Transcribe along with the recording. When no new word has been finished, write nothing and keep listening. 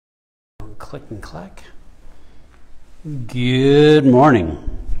Click and clack. Good morning.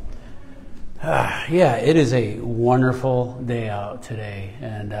 Yeah, it is a wonderful day out today.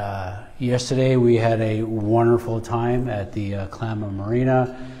 And yesterday we had a wonderful time at the Klamath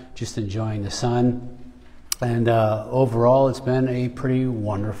Marina, just enjoying the sun. And overall, it's been a pretty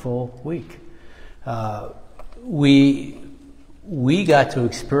wonderful week. We got to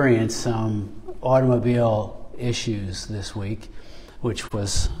experience some automobile issues this week, which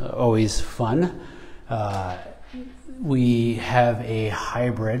was always fun. We have a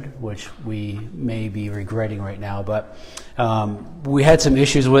hybrid, which we may be regretting right now, but we had some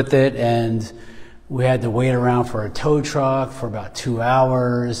issues with it, and we had to wait around for a tow truck for about 2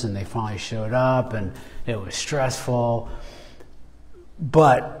 hours, and they finally showed up, and it was stressful.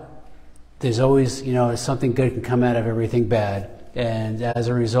 But there's always, something good can come out of everything bad. And as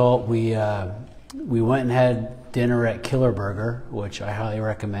a result, we went and had dinner at Killer Burger, which I highly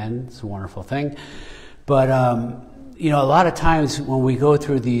recommend. It's a wonderful thing. But, a lot of times when we go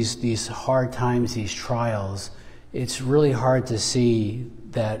through these hard times, these trials, it's really hard to see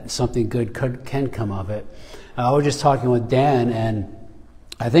that something good can come of it. I was just talking with Dan, and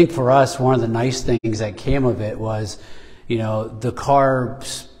I think for us, one of the nice things that came of it was, the car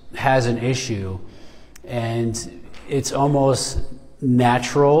has an issue, and it's almost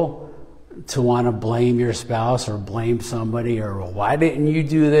natural to want to blame your spouse or blame somebody, or well, why didn't you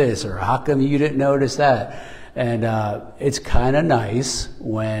do this, or how come you didn't notice that? And it's kind of nice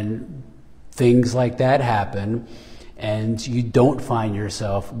when things like that happen and you don't find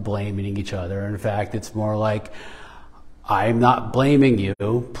yourself blaming each other. In fact, it's more like, I'm not blaming you.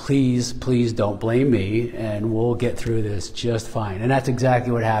 Please don't blame me, and we'll get through this just fine. And that's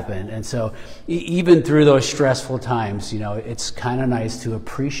exactly what happened. And so even through those stressful times, it's kind of nice to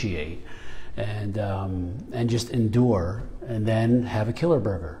appreciate and just endure, and then have a Killer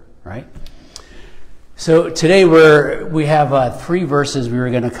Burger, right? So today we have 3 verses we were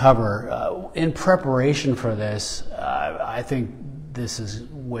going to cover. In preparation for this, I think this is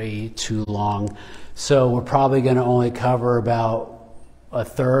way too long. So we're probably going to only cover about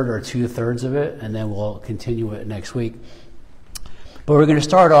 1/3 or 2/3 of it, and then we'll continue it next week. But we're going to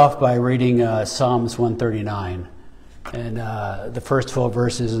start off by reading Psalms 139, and the first 12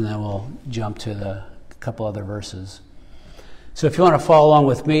 verses, and then we'll jump to the couple other verses. So if you want to follow along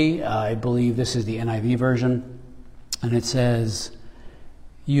with me, I believe this is the NIV version, and it says,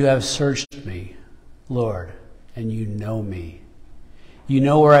 "You have searched me, Lord, and you know me. You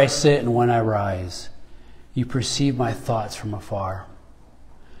know where I sit and when I rise. You perceive my thoughts from afar.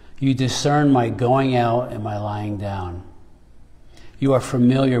 You discern my going out and my lying down. You are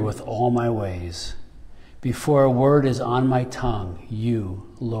familiar with all my ways. Before a word is on my tongue, you,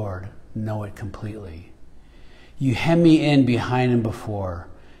 Lord, know it completely. You hem me in behind and before,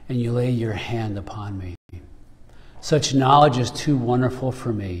 and you lay your hand upon me. Such knowledge is too wonderful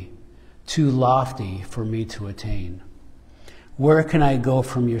for me, too lofty for me to attain. Where can I go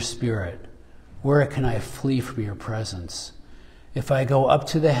from your spirit? Where can I flee from your presence? If I go up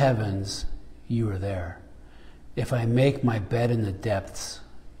to the heavens, you are there. If I make my bed in the depths,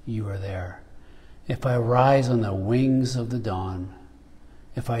 you are there. If I rise on the wings of the dawn,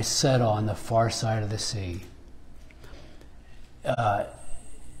 if I settle on the far side of the sea,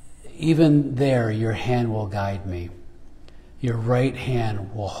 even there your hand will guide me. Your right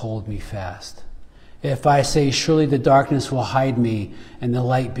hand will hold me fast. If I say, surely the darkness will hide me and the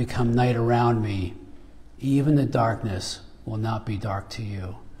light become night around me, even the darkness will not be dark to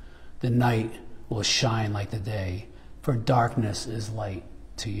you. The night will shine like the day, for darkness is light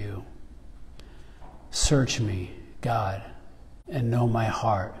to you. Search me, God, and know my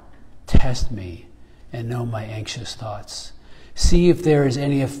heart. Test me and know my anxious thoughts. See if there is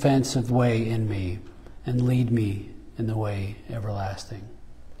any offensive way in me, and lead me in the way everlasting."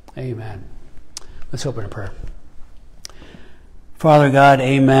 Amen. Let's open in prayer. Father God,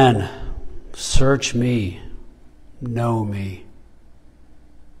 amen. Search me, know me,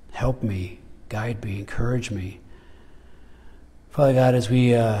 help me, guide me, encourage me. Father God, as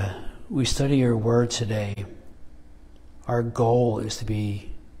we study your word today, our goal is to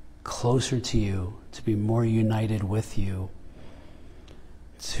be closer to you, to be more united with you,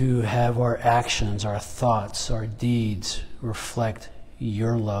 to have our actions, our thoughts, our deeds reflect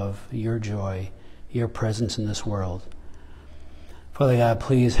your love, your joy, your presence in this world. Father God,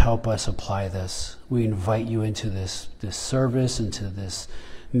 please help us apply this. We invite you into this service, into this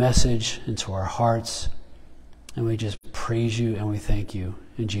message, into our hearts, and we just praise you and we thank you.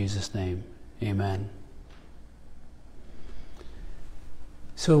 In Jesus' name, amen.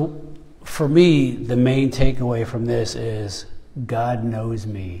 So for me, the main takeaway from this is God knows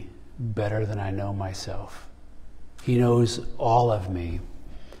me better than I know myself. He knows all of me.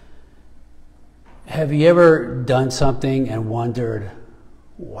 Have you ever done something and wondered,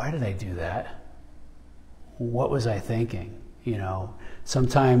 why did I do that? What was I thinking? You know,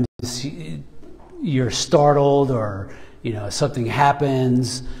 sometimes you're startled, or, you know, something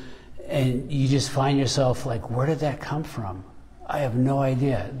happens and you just find yourself like, where did that come from? I have no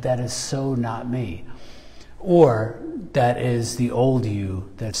idea. That is so not me. Or that is the old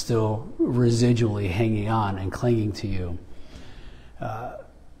you that's still residually hanging on and clinging to you.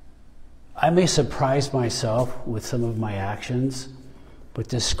 I may surprise myself with some of my actions, but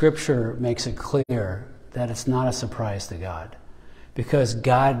the scripture makes it clear that it's not a surprise to God, because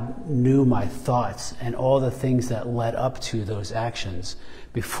God knew my thoughts and all the things that led up to those actions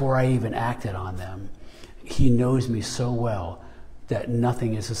before I even acted on them. He knows me so well that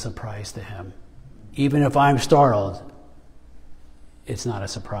nothing is a surprise to him. Even if I'm startled, it's not a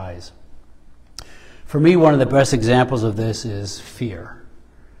surprise. For me, one of the best examples of this is fear.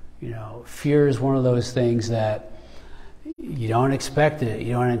 You know, fear is one of those things that you don't expect it,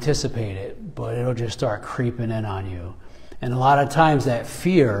 you don't anticipate it, but it'll just start creeping in on you. And a lot of times that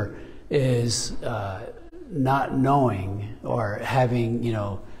fear is not knowing, or having, you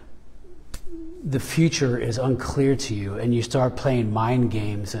know, the future is unclear to you, and you start playing mind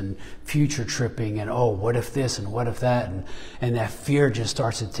games and future tripping, and oh, what if this and what if that, and that fear just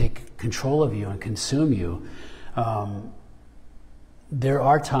starts to take control of you and consume you. There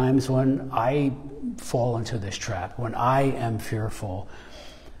are times when I fall into this trap, when I am fearful,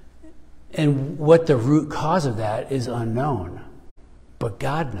 and what the root cause of that is unknown, but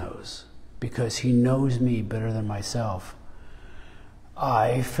God knows, because he knows me better than myself.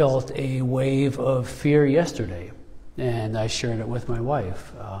 I felt a wave of fear yesterday, and I shared it with my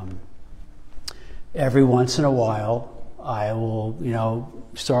wife. Every once in a while, I will, you know,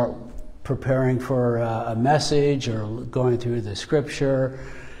 start preparing for a message or going through the scripture,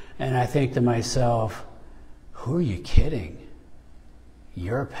 and I think to myself, who are you kidding?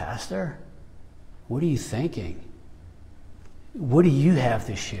 You're a pastor? What are you thinking? What do you have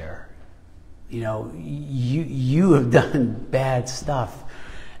to share? You know, you have done bad stuff,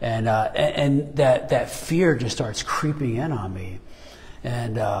 and that fear just starts creeping in on me,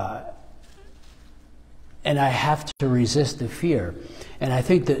 and I have to resist the fear. And I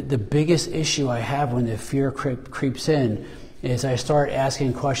think that the biggest issue I have when the fear creeps in is I start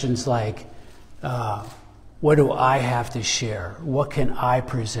asking questions like, what do I have to share? What can I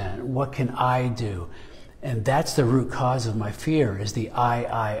present? What can I do? And that's the root cause of my fear, is the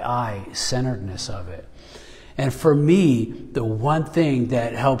I centeredness of it. And for me, the one thing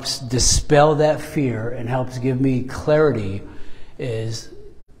that helps dispel that fear and helps give me clarity is,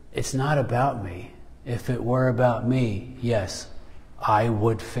 it's not about me. If it were about me, yes, I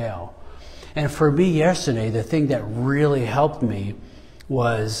would fail. And for me yesterday, the thing that really helped me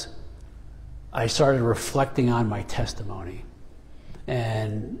was I started reflecting on my testimony.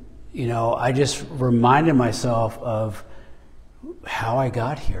 And, you know, I just reminded myself of how I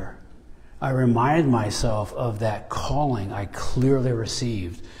got here. I reminded myself of that calling I clearly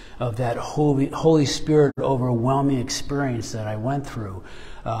received, of that Holy Spirit overwhelming experience that I went through,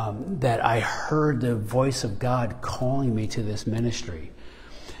 that I heard the voice of God calling me to this ministry.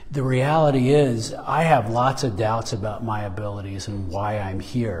 The reality is, I have lots of doubts about my abilities and why I'm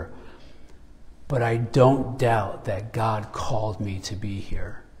here, but I don't doubt that God called me to be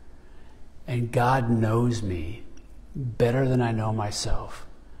here. And God knows me better than I know myself.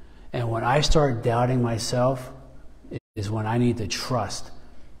 And when I start doubting myself is when I need to trust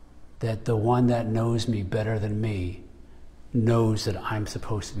that the one that knows me better than me knows that I'm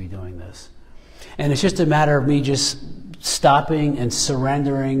supposed to be doing this. And it's just a matter of me just stopping and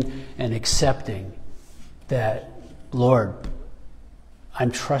surrendering and accepting that, Lord,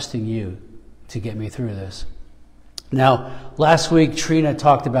 I'm trusting you to get me through this. Now, last week, Trina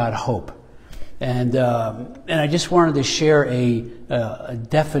talked about hope. And I just wanted to share a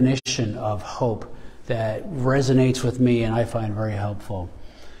definition of hope that resonates with me and I find very helpful.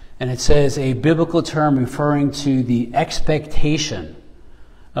 And it says, a biblical term referring to the expectation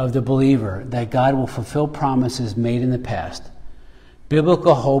of the believer that God will fulfill promises made in the past.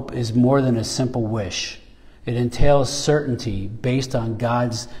 Biblical hope is more than a simple wish. It entails certainty based on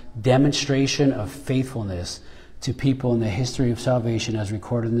God's demonstration of faithfulness to people in the history of salvation as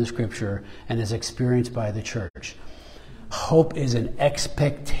recorded in the scripture and as experienced by the church. Hope is an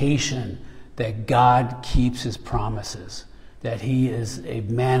expectation that God keeps his promises, that he is a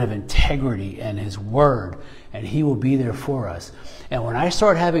man of integrity and his word, and he will be there for us. And when I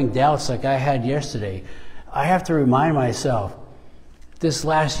start having doubts like I had yesterday, I have to remind myself, this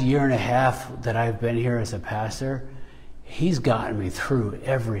last year and a half that I've been here as a pastor, he's gotten me through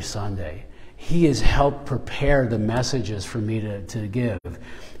every Sunday. He has helped prepare the messages for me to give.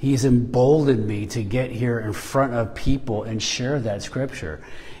 He's emboldened me to get here in front of people and share that scripture.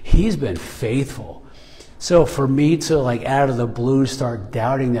 He's been faithful. So for me to, like, out of the blue start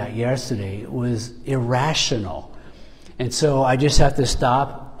doubting that yesterday was irrational. And so I just have to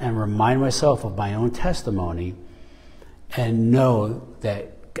stop and remind myself of my own testimony and know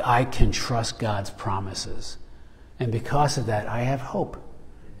that I can trust God's promises. And because of that, I have hope.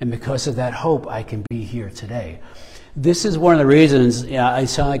 And because of that hope, I can be here today. This is one of the reasons, I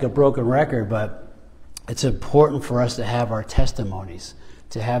sound like a broken record, but it's important for us to have our testimonies,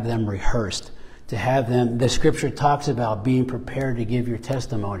 to have them rehearsed, to have them. The scripture talks about being prepared to give your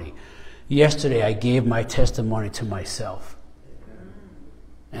testimony. Yesterday, I gave my testimony to myself.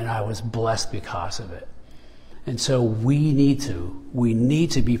 And I was blessed because of it. And so we need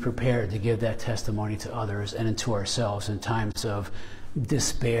to be prepared to give that testimony to others and to ourselves in times of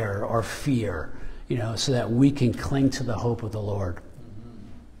despair or fear, so that we can cling to the hope of the Lord.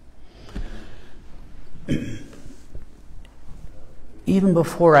 Even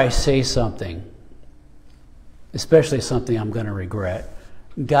before I say something, especially something I'm going to regret,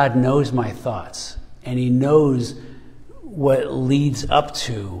 God knows my thoughts, and He knows what leads up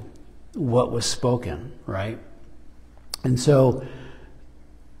to what was spoken, right? And so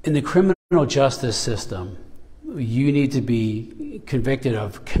in the criminal justice system, you need to be convicted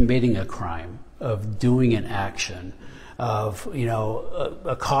of committing a crime, of doing an action, of,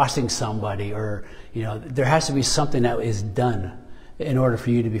 accosting somebody, or, there has to be something that is done in order for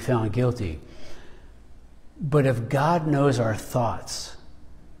you to be found guilty. But if God knows our thoughts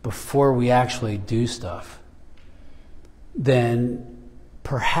before we actually do stuff, then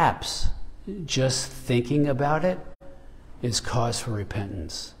perhaps just thinking about it is cause for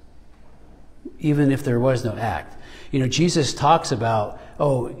repentance, even if there was no act. Jesus talks about,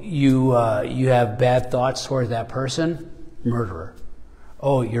 you have bad thoughts toward that person, murderer.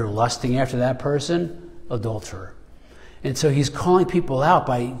 Oh, you're lusting after that person, adulterer. And so He's calling people out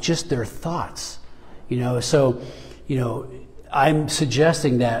by just their thoughts. I'm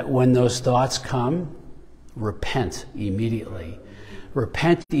suggesting that when those thoughts come, repent immediately.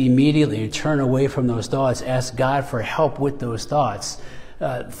 Repent immediately and turn away from those thoughts. Ask God for help with those thoughts.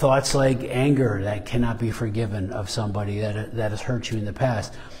 Thoughts like anger that cannot be forgiven of somebody that has hurt you in the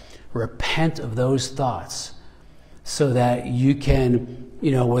past. Repent of those thoughts so that you can,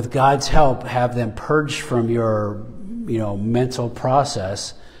 with God's help, have them purged from your, mental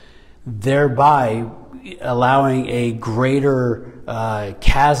process, thereby allowing a greater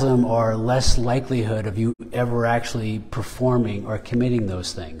chasm or less likelihood of you ever actually performing or committing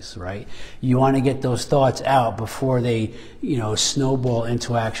those things, right? You want to get those thoughts out before they, snowball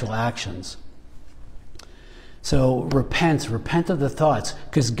into actual actions. So repent of the thoughts,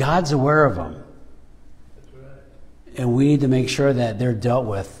 because God's aware of them. That's right. And we need to make sure that they're dealt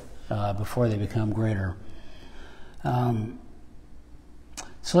with before they become greater.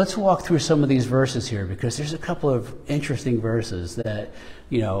 So let's walk through some of these verses here, because there's a couple of interesting verses that,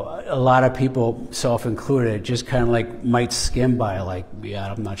 a lot of people, self-included, just kind of like might skim by, like,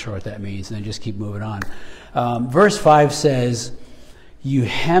 yeah, I'm not sure what that means, and then just keep moving on. Verse 5 says, "You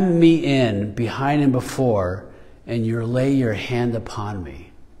hem me in behind and before, and you lay your hand upon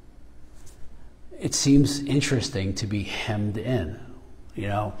me." It seems interesting to be hemmed in,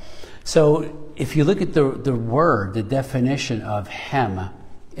 So if you look at the word, the definition of hem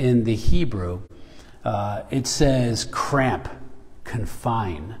in the Hebrew, it says cramp,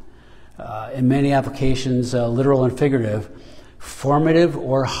 confine. In many applications, literal and figurative, formative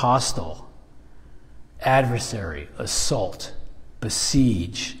or hostile, adversary, assault,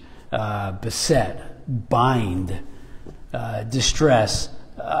 besiege, beset, bind, distress.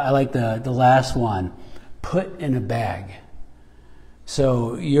 I like the last one, put in a bag.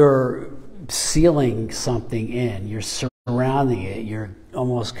 So you're sealing something in, you're surrounding it, you're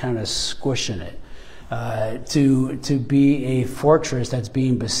almost kind of squishing it. To be a fortress that's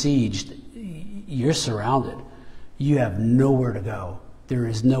being besieged, you're surrounded. You have nowhere to go. There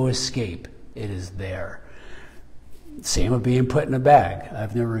is no escape. It is there. Same with being put in a bag.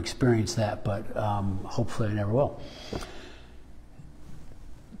 I've never experienced that, but hopefully I never will.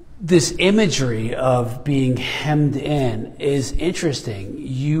 This imagery of being hemmed in is interesting.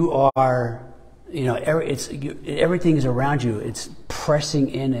 You are, everything's around you. It's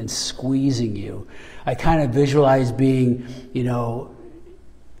pressing in and squeezing you. I kind of visualize being, in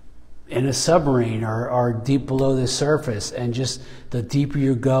a submarine or deep below the surface, and just the deeper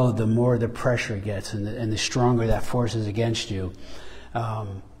you go, the more the pressure gets, and the stronger that force is against you.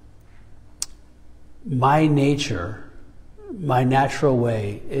 My nature, my natural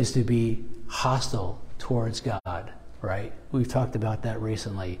way is to be hostile towards God, right? We've talked about that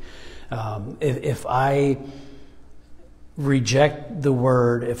recently. If I reject the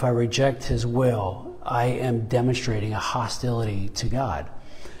Word, if I reject His will, I am demonstrating a hostility to God.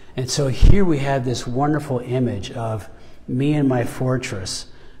 And so here we have this wonderful image of me and my fortress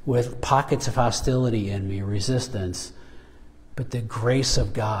with pockets of hostility in me, resistance, but the grace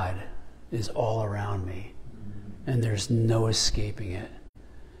of God is all around me, and there's no escaping it,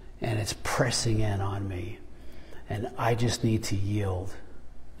 and it's pressing in on me, and I just need to yield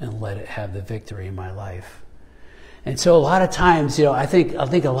and let it have the victory in my life. And so a lot of times, I think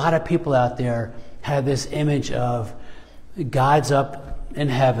a lot of people out there have this image of God's up in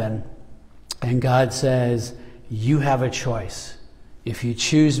heaven, and God says, you have a choice. If you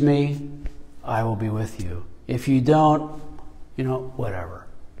choose me, I will be with you. If you don't, whatever.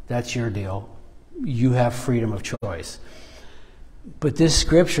 That's your deal. You have freedom of choice. But this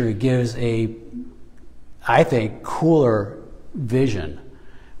scripture gives I think, cooler vision,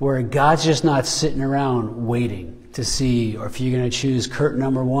 where God's just not sitting around waiting to see or if you're going to choose curtain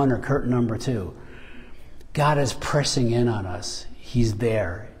number 1 or curtain number 2. God is pressing in on us. He's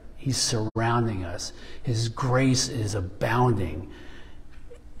there. He's surrounding us. His grace is abounding.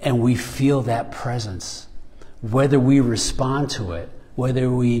 And we feel that presence. Whether we respond to it, whether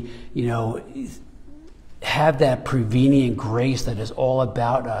we, have that prevenient grace that is all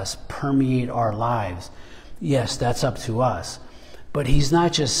about us permeate our lives, yes, that's up to us. But He's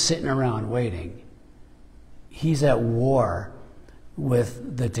not just sitting around waiting. He's at war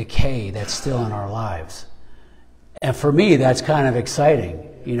with the decay that's still in our lives. And for me, that's kind of exciting.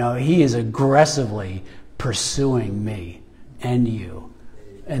 He is aggressively pursuing me and you.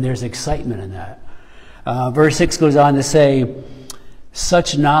 And there's excitement in that. Verse 6 goes on to say,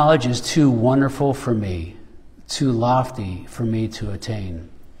 such knowledge is too wonderful for me, too lofty for me to attain.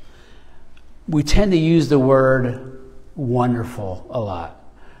 We tend to use the word wonderful a lot.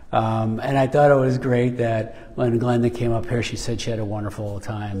 And I thought it was great that when Glenda came up here, she said she had a wonderful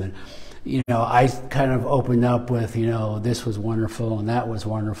time. And, I kind of opened up with, this was wonderful and that was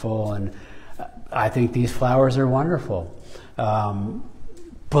wonderful. And I think these flowers are wonderful.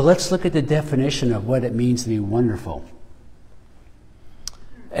 But let's look at the definition of what it means to be wonderful.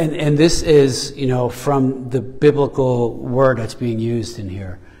 And this is, from the biblical word that's being used in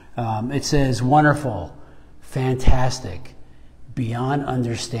here. It says wonderful, fantastic, beyond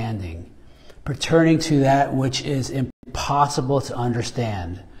understanding, pertaining to that which is impossible to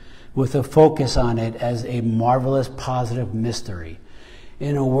understand, with a focus on it as a marvelous positive mystery.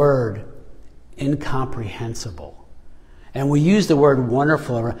 In a word, incomprehensible. And we use the word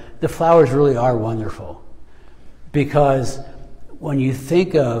wonderful. The flowers really are wonderful, because when you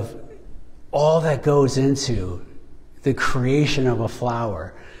think of all that goes into the creation of a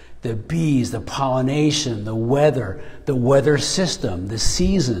flower, the bees, the pollination, the weather system, the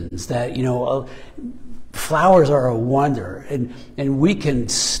seasons, that, flowers are a wonder. And we can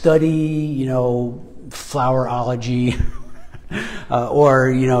study, flowerology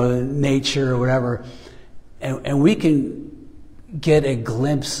or, nature or whatever, and we can get a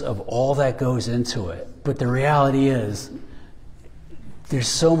glimpse of all that goes into it. But the reality is, there's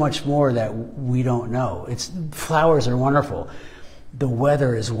so much more that we don't know. Flowers are wonderful. The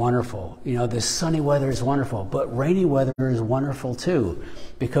weather is wonderful. The sunny weather is wonderful, but rainy weather is wonderful too,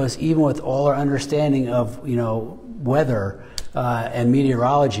 because even with all our understanding of, weather and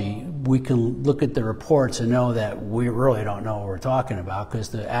meteorology, we can look at the reports and know that we really don't know what we're talking about because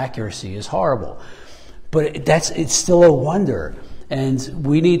the accuracy is horrible. But it's still a wonder. And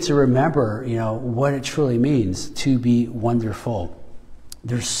we need to remember, what it truly means to be wonderful.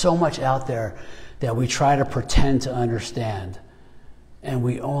 There's so much out there that we try to pretend to understand. And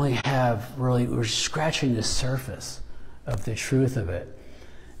we only we're scratching the surface of the truth of it.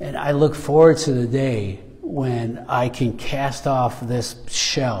 And I look forward to the day when I can cast off this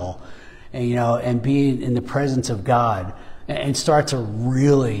shell and be in the presence of God and start to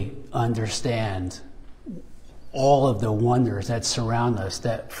really understand all of the wonders that surround us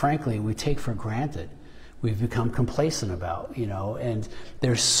that, frankly, we take for granted. We've become complacent about, and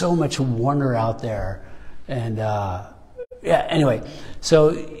there's so much wonder out there. And anyway,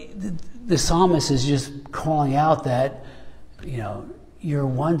 so the psalmist is just calling out that, your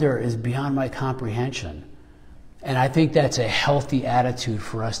wonder is beyond my comprehension. And I think that's a healthy attitude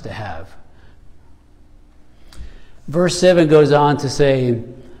for us to have. Verse 7 goes on to say,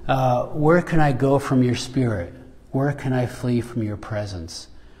 where can I go from your spirit? Where can I flee from your presence?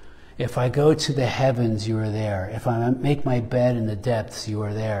 If I go to the heavens, you are there. If I make my bed in the depths, you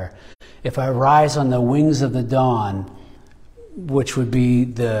are there. If I rise on the wings of the dawn, which would be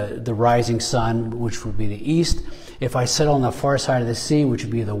the rising sun, which would be the east. If I settle on the far side of the sea, which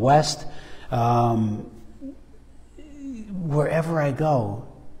would be the west, wherever I go,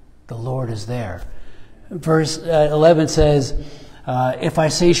 the Lord is there. Verse 11 says, if I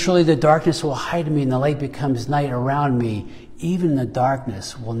say, surely the darkness will hide me and the light becomes night around me, even the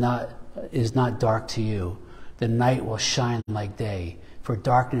darkness is not dark to you. The night will shine like day, for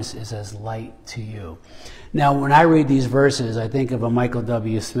darkness is as light to you. Now, when I read these verses, I think of a Michael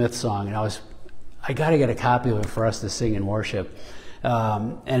W. Smith song, and I got to get a copy of it for us to sing in worship.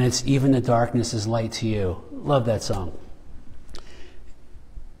 And it's even the darkness is light to you. Love that song.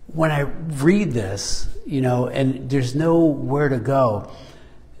 When I read this, and there's nowhere to go,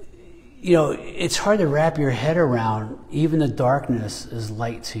 it's hard to wrap your head around even the darkness is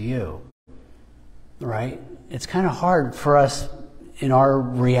light to you, right? It's kind of hard for us in our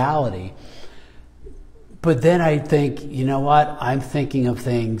reality. But then I think, you know what? I'm thinking of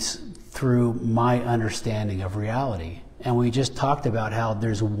things through my understanding of reality. And we just talked about how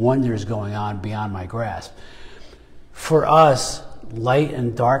there's wonders going on beyond my grasp. For us, light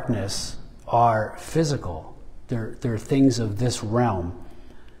and darkness are physical. They're things of this realm.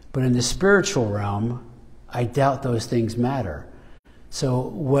 But in the spiritual realm, I doubt those things matter. So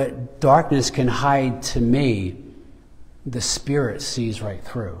what darkness can hide to me, the Spirit sees right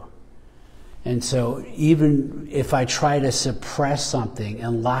through. And so even if I try to suppress something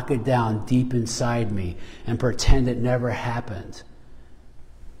and lock it down deep inside me and pretend it never happened,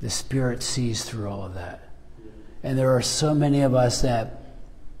 the Spirit sees through all of that. And there are so many of us that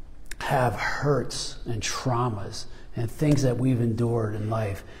have hurts and traumas and things that we've endured in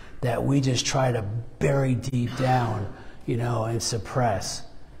life that we just try to bury deep down, and suppress.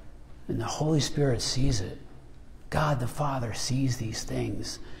 And the Holy Spirit sees it. God the Father sees these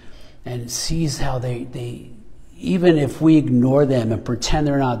things and sees how they even if we ignore them and pretend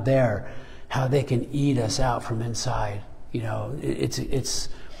they're not there, how they can eat us out from inside. It's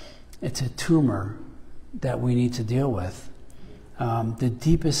a tumor that we need to deal with. The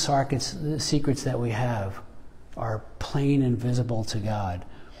deepest secrets that we have are plain and visible to God.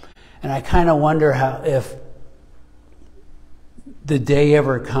 And I kind of wonder if the day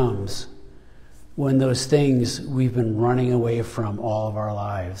ever comes when those things we've been running away from all of our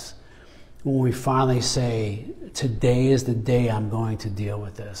lives, when we finally say, today is the day I'm going to deal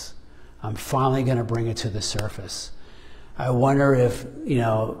with this. I'm finally going to bring it to the surface. I wonder if,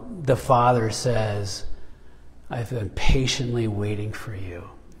 the Father says, I've been patiently waiting for you.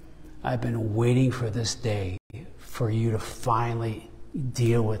 I've been waiting for this day for you to finally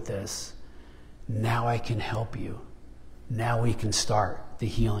deal with this. Now I can help you. Now we can start the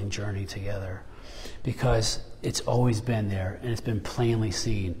healing journey together, because it's always been there and it's been plainly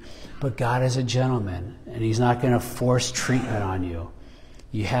seen. But God is a gentleman, and He's not going to force treatment on you.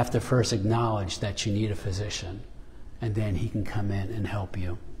 You have to first acknowledge that you need a physician, and then He can come in and help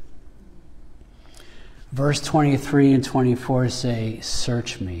you. Verse 23 and 24 say,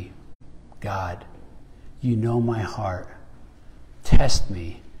 search me, God. You know my heart. Test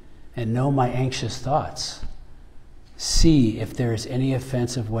me and know my anxious thoughts. See if there is any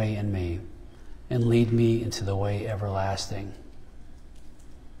offensive way in me, and lead me into the way everlasting.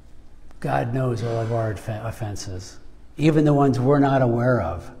 God knows all of our offenses, even the ones we're not aware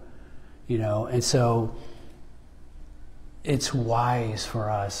of, and so it's wise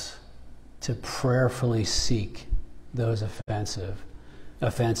for us to prayerfully seek those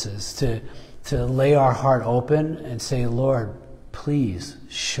offenses, to lay our heart open and say, Lord, please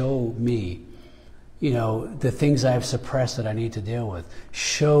show me, the things I've suppressed that I need to deal with.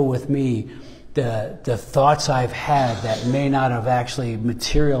 Show with me the thoughts I've had that may not have actually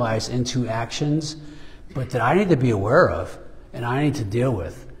materialized into actions, but that I need to be aware of, and I need to deal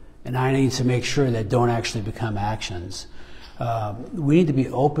with, and I need to make sure that don't actually become actions. We need to be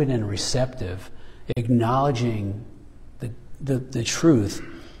open and receptive, acknowledging the truth,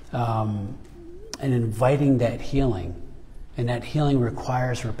 and inviting that healing. And that healing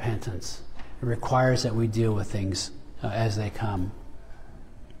requires repentance. It requires that we deal with things as they come.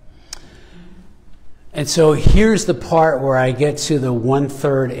 And so here's the part where I get to the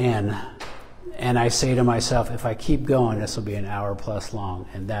 1/3 in, and I say to myself, if I keep going, this will be an hour plus long,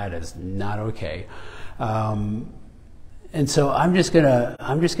 and that is not okay. And so I'm just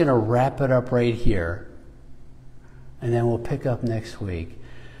gonna wrap it up right here, and then we'll pick up next week.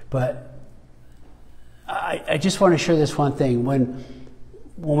 But I just want to share this one thing. When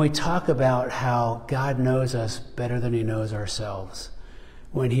we talk about how God knows us better than He knows ourselves,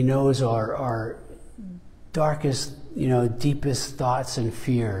 when he knows our darkest, deepest thoughts and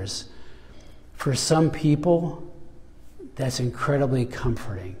fears. For some people, that's incredibly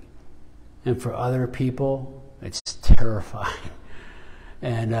comforting. And for other people, it's terrifying.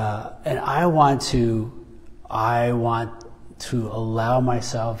 And I want to allow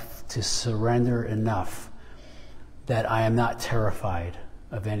myself to surrender enough that I am not terrified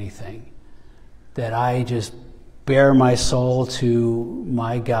of anything. That I just bare my soul to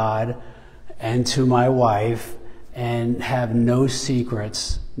my God and to my wife and have no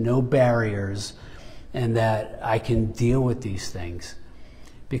secrets, no barriers, and that I can deal with these things.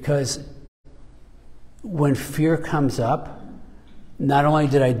 Because when fear comes up, not only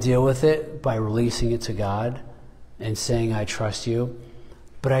did I deal with it by releasing it to God and saying, I trust you,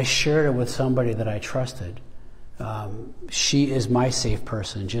 but I shared it with somebody that I trusted. She is my safe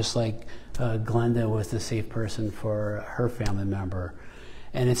person, just like Glenda was the safe person for her family member.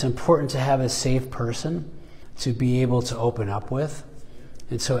 And it's important to have a safe person to be able to open up with.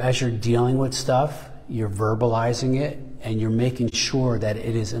 And so as you're dealing with stuff, you're verbalizing it and you're making sure that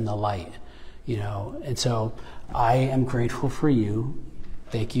it is in the light, And so I am grateful for you.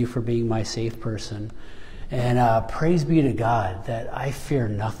 Thank you for being my safe person. And praise be to God that I fear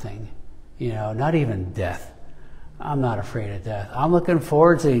nothing, not even death. I'm not afraid of death. I'm looking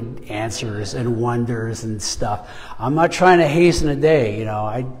forward to answers and wonders and stuff. I'm not trying to hasten a day.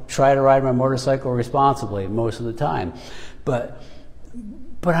 I try to ride my motorcycle responsibly most of the time. But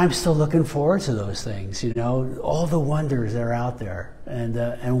I'm still looking forward to those things, all the wonders that are out there.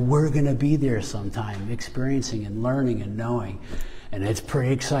 And we're going to be there sometime, experiencing and learning and knowing. And it's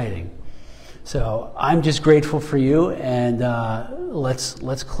pretty exciting. So I'm just grateful for you. And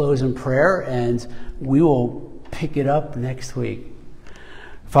let's close in prayer, and we will pick it up next week.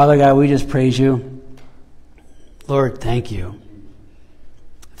 Father God, we just praise you. Lord, thank you.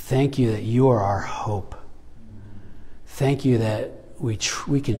 Thank you that you are our hope. Thank you that we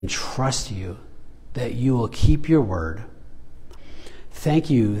can trust you, that you will keep your word. Thank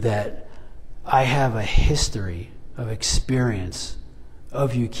you that I have a history of experience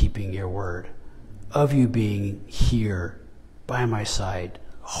of you keeping your word, of you being here by my side,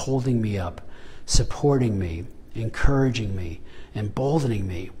 holding me up, supporting me, encouraging me, emboldening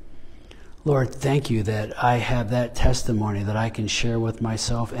me. Lord, thank you that I have that testimony that I can share with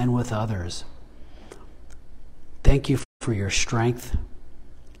myself and with others. Thank you for your strength.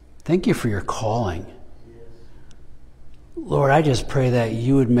 Thank you for your calling. Lord, I just pray that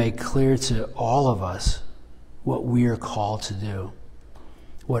you would make clear to all of us what we are called to do,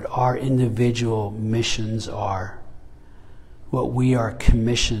 what our individual missions are, what we are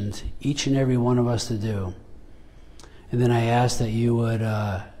commissioned, each and every one of us, to do. And then I ask that you would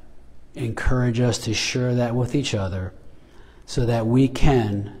encourage us to share that with each other so that we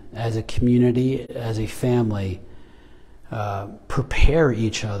can, as a community, as a family, prepare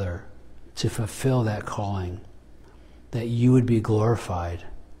each other to fulfill that calling, that you would be glorified.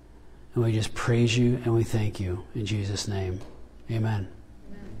 And we just praise you and we thank you in Jesus' name. Amen.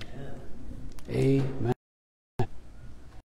 Amen. Amen.